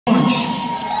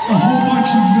a whole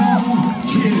bunch of young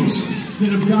kids that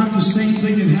have got the same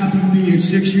thing that happened to me at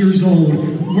 6 years old.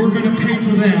 We're going to pay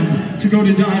for them to go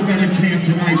to diabetic camp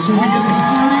tonight. So we get to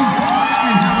party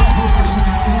and have a purpose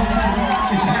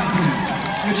tonight. It's happening.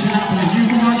 It's happening. You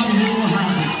watch and it will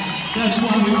happen. That's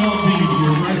why we love being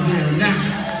here, right there.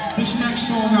 Now, this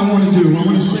next song I want to do, I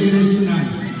want to say this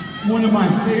tonight. One of my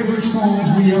favorite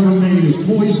songs we ever made is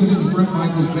Poison and Bret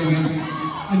Michaels Band.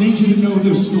 I need you to know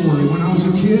this story. When I was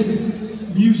a kid,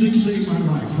 music saved my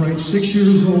life, right? 6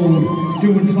 years old,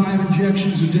 doing 5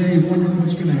 injections a day, wondering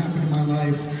what's going to happen in my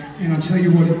life. And I'll tell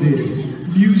you what it did.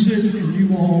 Music and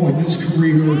you all in this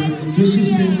career, this has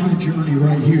been my journey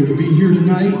right here. To be here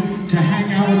tonight, to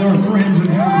hang out with our friends and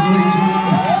have a great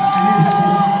time. And it has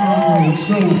rocked my world.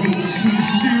 So,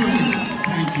 sincerely,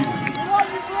 thank you.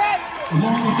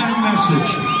 Along with that message,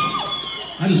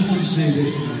 I just want to say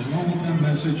this tonight. Along with that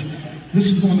message, this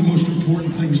is one of the most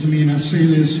important things to me, and I say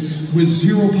this with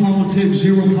zero politics,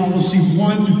 zero policy,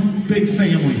 one big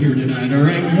family here tonight, all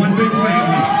right? One big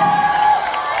family.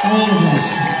 All of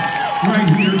us right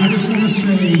here. I just want to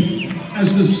say,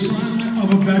 as the son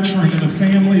of a veteran and a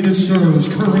family that serves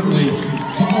currently,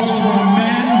 to all of our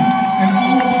men and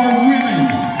all of our women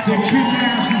that kick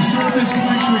ass and serve this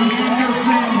country and their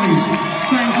families,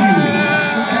 thank you.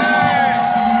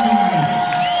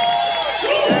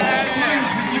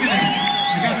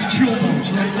 Chill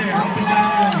bumps right there, up and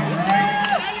down the line, all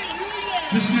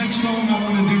right? This next song I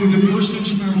want to do, the first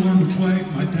instrument I learned to play,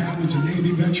 my dad was a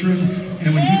Navy veteran,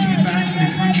 and when he came back in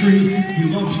the country, he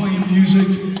loved playing music,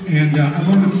 and I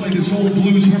learned to play this old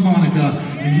blues harmonica,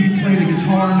 and he played the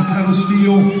guitar and the pedal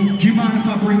steel. Do you mind if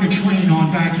I bring the train on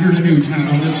back here to Newtown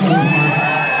on this old harp?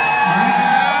 All right?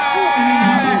 And then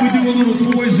how about we do a little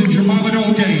Poison, Your Mama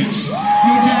Don't Dance?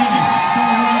 Your daddy,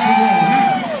 don't rock and roll.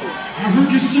 Now, I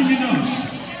heard you singing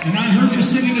us. And I heard you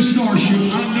singing the Starship.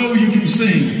 I know you can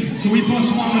sing. So we bust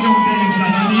Mama Don't Dance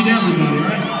out. I need everybody, all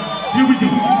right? Here we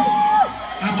go.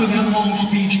 After that long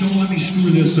speech, don't let me screw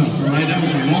this up, all right? That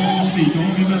was a long speech. Don't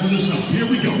let me mess this up. Here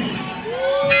we go.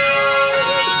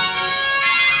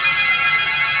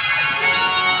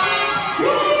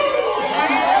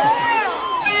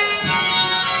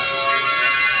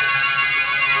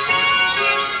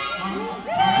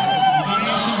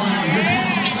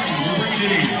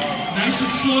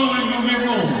 Slow and we'll get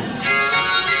rolling.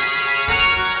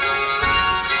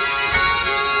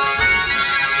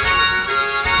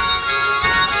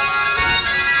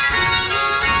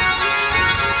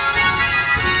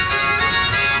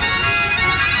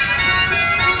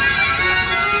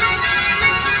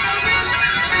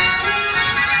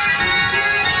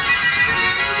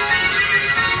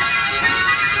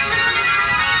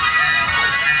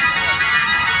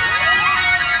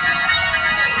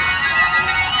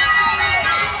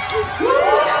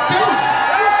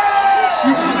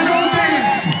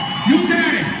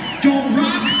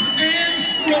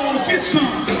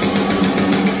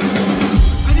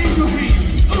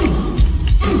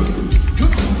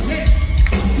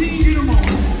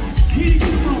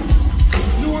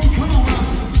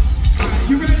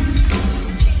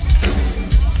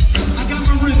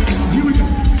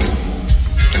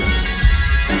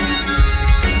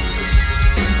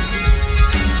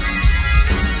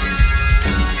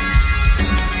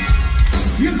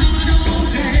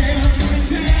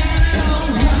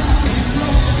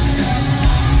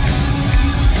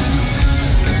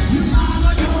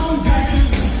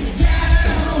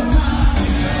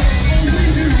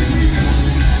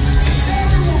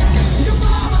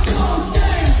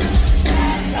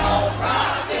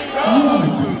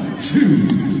 Two.